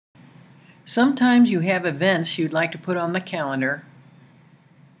Sometimes you have events you'd like to put on the calendar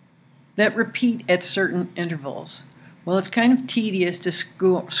that repeat at certain intervals. Well, it's kind of tedious to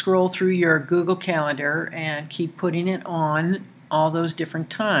scroll through your Google Calendar and keep putting it on all those different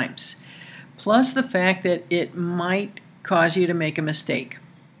times. Plus the fact that it might cause you to make a mistake.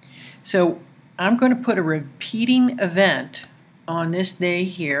 So I'm going to put a repeating event on this day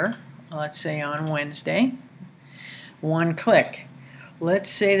here, let's say on Wednesday. One click.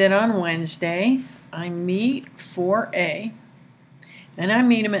 Let's say that on Wednesday I meet for A, and I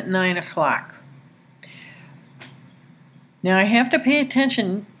meet him at 9 o'clock. Now I have to pay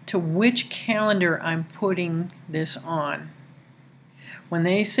attention to which calendar I'm putting this on. When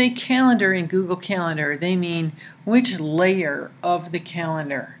they say calendar in Google Calendar, they mean which layer of the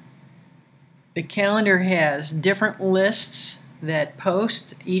calendar. The calendar has different lists that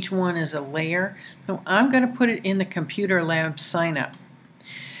post. Each one is a layer. So I'm going to put it in the Computer Lab sign up.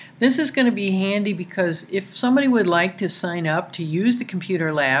 This is going to be handy because if somebody would like to sign up to use the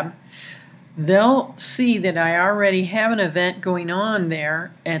Computer Lab, they'll see that I already have an event going on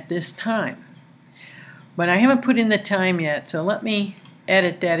there at this time. But I haven't put in the time yet, so let me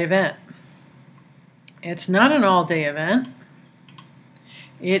edit that event. It's not an all-day event.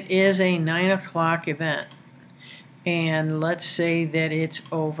 It is a 9 o'clock event. And let's say that it's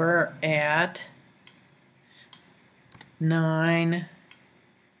over at 9:45.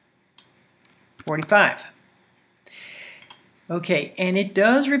 Okay, and it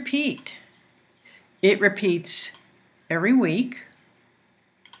does repeat. It repeats every week.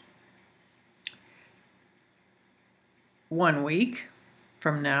 1 week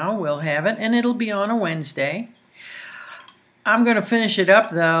from now we'll have it, and it'll be on a Wednesday. I'm going to finish it up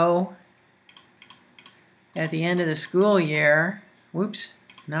though at the end of the school year. Whoops,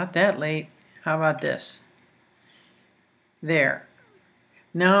 not that late. How about this? There.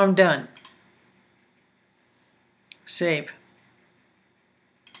 Now I'm done. Save.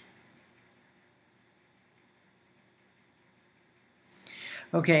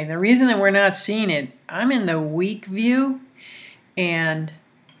 Okay, the reason that we're not seeing it, I'm in the week view and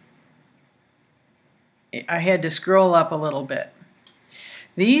I had to scroll up a little bit.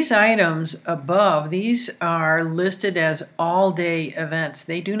 These items above, these are listed as all-day events.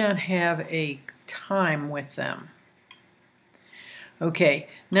 They do not have a time with them. Okay,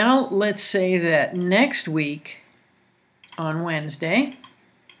 now let's say that next week on Wednesday,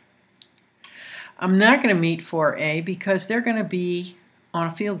 I'm not going to meet for A because they're going to be on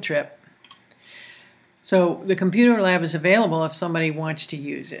a field trip. So the Computer Lab is available if somebody wants to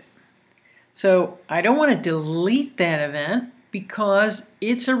use it. So I don't want to delete that event because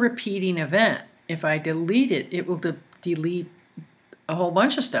it's a repeating event. If I delete it, it will delete a whole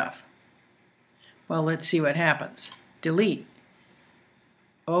bunch of stuff. Well, let's see what happens. Delete.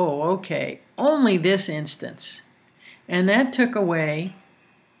 Oh, okay. Only this instance. And that took away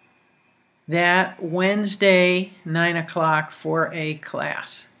that Wednesday 9 o'clock for a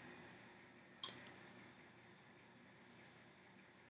class.